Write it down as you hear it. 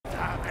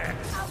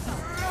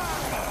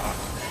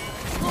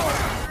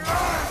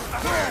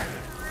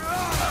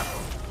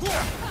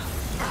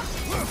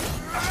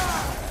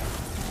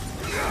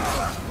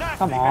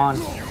Come on.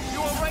 Hey,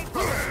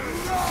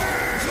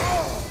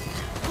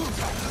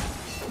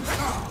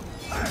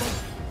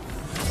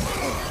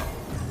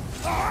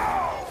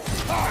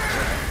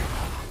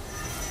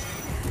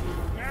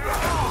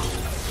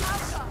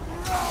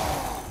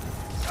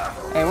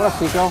 what up,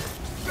 Pico?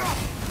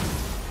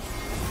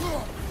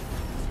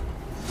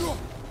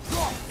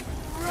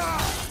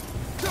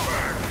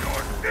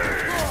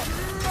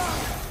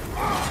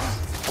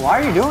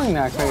 Why are you doing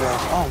that, Kratos?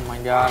 Oh my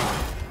god.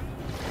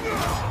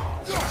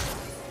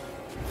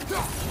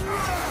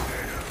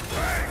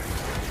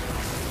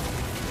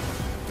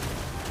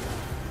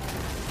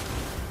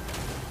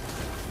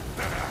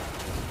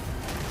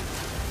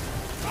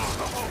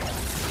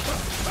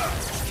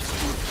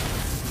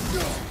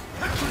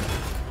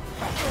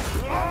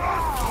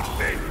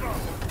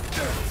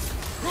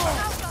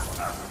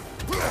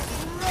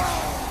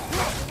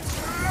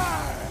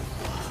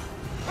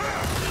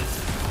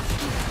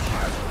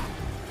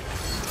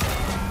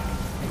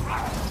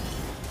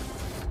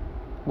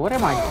 What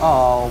am I?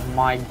 Oh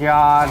my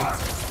god.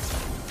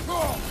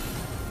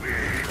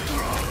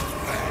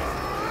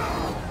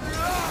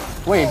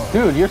 Wait,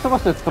 dude, you're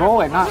supposed to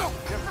throw it, not...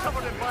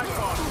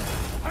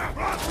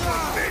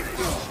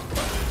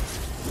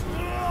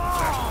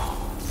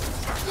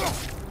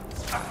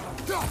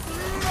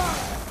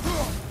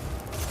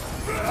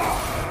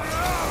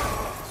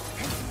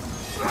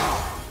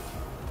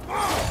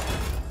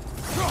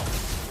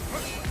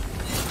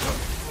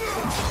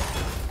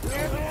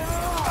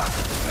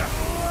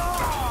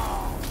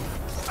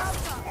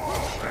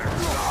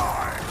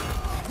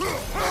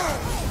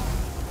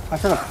 I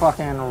should have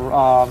fucking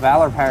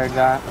Valor parried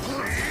that.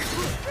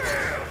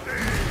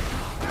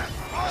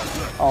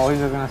 Oh, he's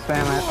just gonna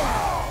spam it.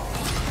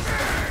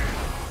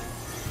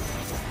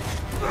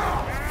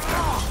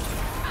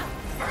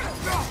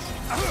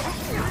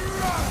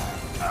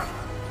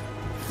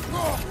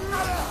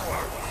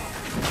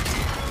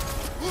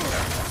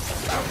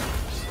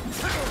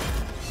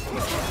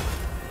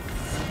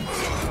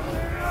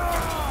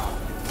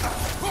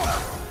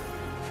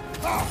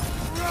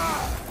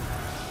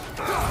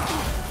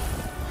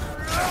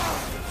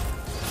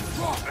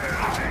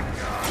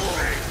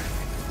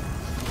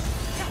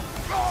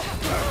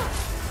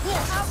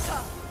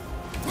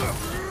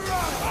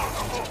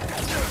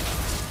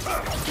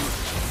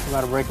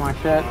 Gotta break my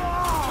shit.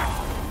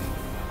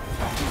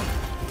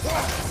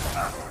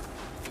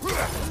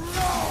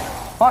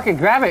 Fuck it,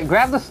 grab it,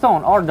 grab the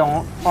stone, or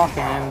don't.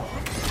 Fucking.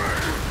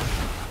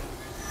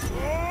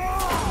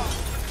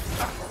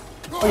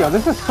 Oh, yo,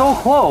 this is so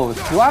close.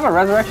 Do I have a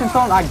resurrection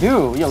stone? I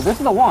do. Yo, this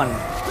is the one.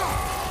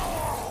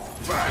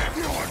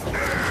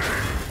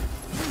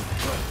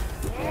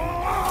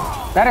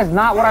 That is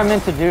not what I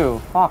meant to do.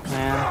 Fuck,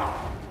 man.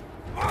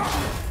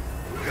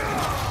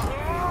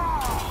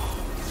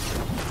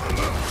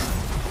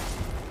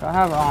 I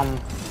have,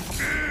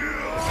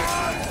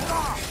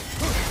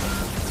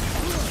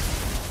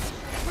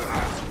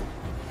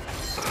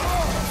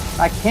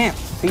 I can't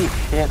see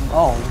shit.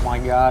 Oh my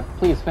god.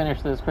 Please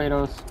finish this,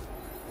 Kratos.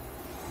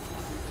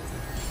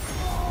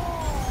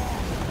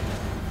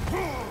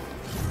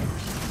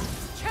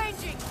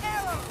 Changing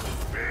arrow.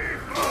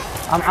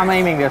 I'm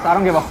aiming this. I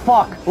don't give a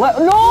fuck.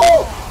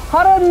 No!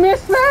 How did I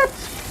miss that?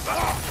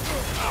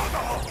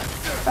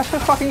 That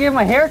shit fucking gave him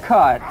a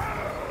haircut.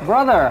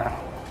 Brother.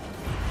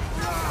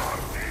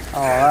 Oh,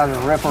 that's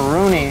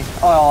Ripperoonie.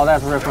 Oh,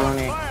 that's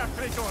Ripperoonie.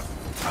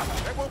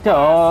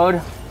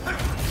 Dude.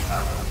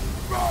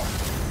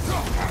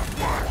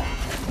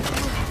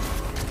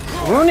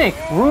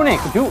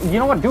 Runic, do, you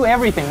know what? Do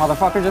everything,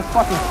 motherfucker. Just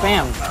fucking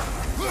spam.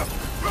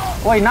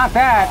 Wait, not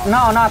that.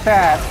 No, not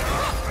that.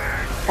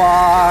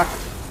 Fuck.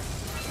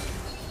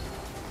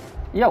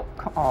 Yo.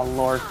 Oh,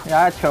 Lord.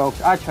 Yeah, I choked.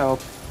 I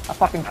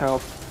fucking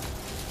choked.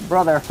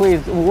 Brother,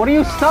 please. What are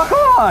you stuck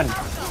on?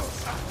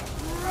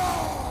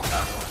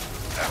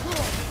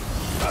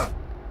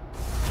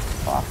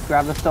 Fuck,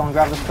 grab the stone,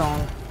 grab the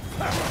stone.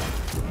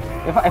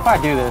 If I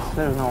do this,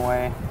 there's no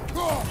way.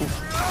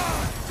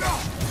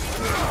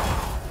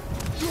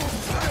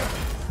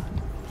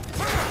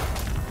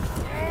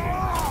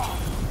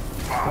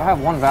 Do I have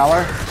one Valor?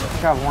 I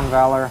think I have one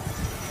Valor.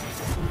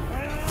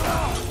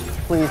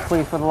 Please,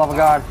 please, for the love of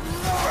God.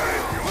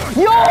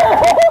 Yo!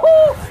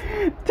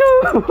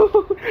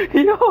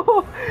 Dude!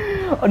 Yo!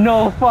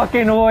 No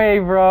fucking way,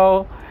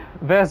 bro.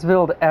 Best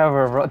build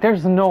ever, bro.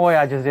 There's no way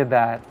I just did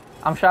that.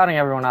 I'm shouting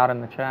everyone out in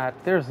the chat.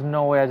 There's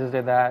no way I just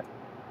did that.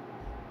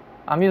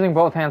 I'm using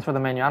both hands for the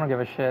menu. I don't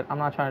give a shit. I'm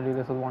not trying to do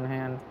this with one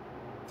hand.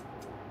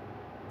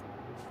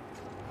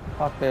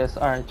 Fuck this.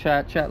 Alright,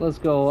 chat, let's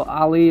go.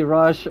 Ali,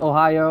 Rush,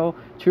 Ohio,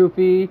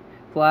 Troopy,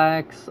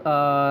 Flax,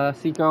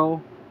 Seiko,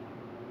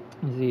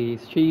 Z,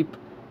 Sheep,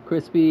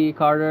 Crispy,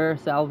 Carter,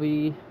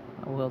 Salvi.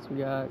 What else we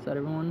got? Is that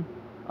everyone?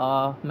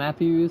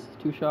 Matthews,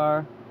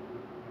 Tushar.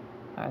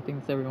 I think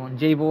it's everyone.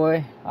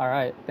 J-Boy.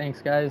 Alright,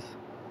 thanks guys.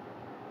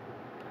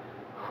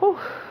 Whew.